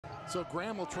So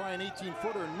Graham will try an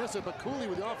 18-footer and miss it, but Cooley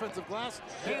with the offensive glass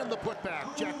and the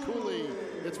putback. Jack Cooley,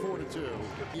 it's 4-2.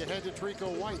 You head to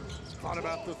Tarico White. Thought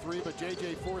about the three, but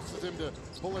JJ forces him to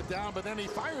pull it down, but then he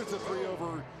fires the three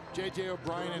over JJ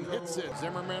O'Brien and hits it.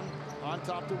 Zimmerman on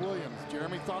top to Williams.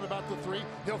 Jeremy thought about the three.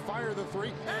 He'll fire the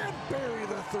three and bury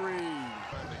the three.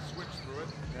 They switch through it.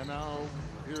 And now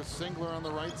here's Singler on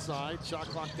the right side. Shot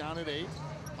clock down at 8.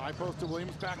 High post to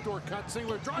Williams. Backdoor cut.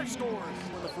 Singler drive scores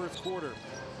in the first quarter.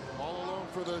 All alone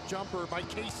for the jumper by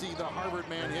Casey. The Harvard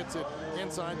man hits it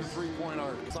inside the three-point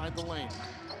arc. Inside the lane.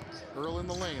 Earl in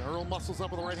the lane. Earl muscles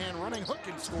up with the right hand, running hook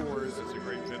and scores. That's a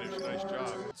great finish. Nice job.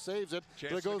 Saves it.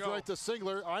 Chance but it goes to go. right to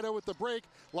Singler. Idaho with the break.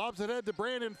 Lobs it ahead to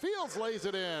Brandon. Fields lays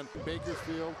it in.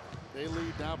 Bakersfield, they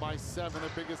lead now by 7,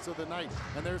 the biggest of the night.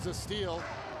 And there's a steal.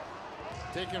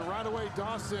 Taken right away.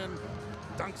 Dawson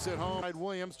dunks it home.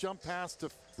 Williams jump pass to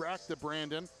back to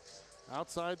Brandon.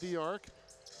 Outside the arc.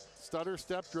 Stutter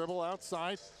step dribble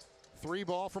outside. Three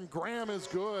ball from Graham is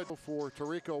good for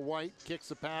Tarico White. Kicks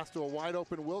the pass to a wide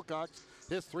open Wilcox.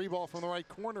 His three ball from the right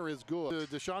corner is good.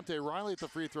 DeShante Riley at the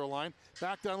free throw line.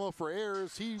 Back down low for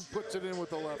Ayers. He puts it in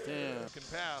with the left hand. Can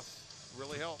pass.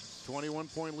 Really helps.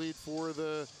 21-point lead for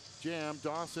the Jam.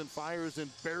 Dawson fires and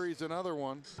buries another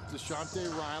one.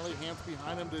 DeShante Riley, hands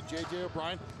behind him to JJ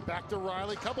O'Brien. Back to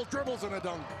Riley. Couple dribbles and a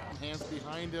dunk. Hands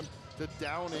behind him to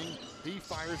Downing. He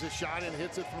fires a shot and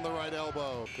hits it from the right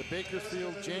elbow. The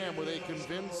Bakersfield Jam with a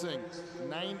convincing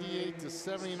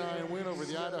 98-79 win over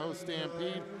the Idaho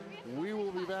Stampede. We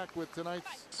will be back with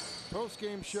tonight's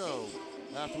post-game show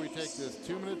after we take this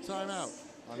 2-minute timeout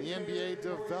on the NBA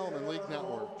Development League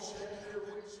Network.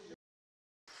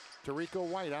 Tarico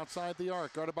White outside the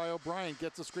arc, guarded by O'Brien,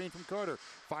 gets a screen from Carter,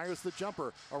 fires the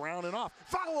jumper around and off.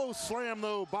 Follow slam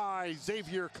though by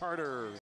Xavier Carter.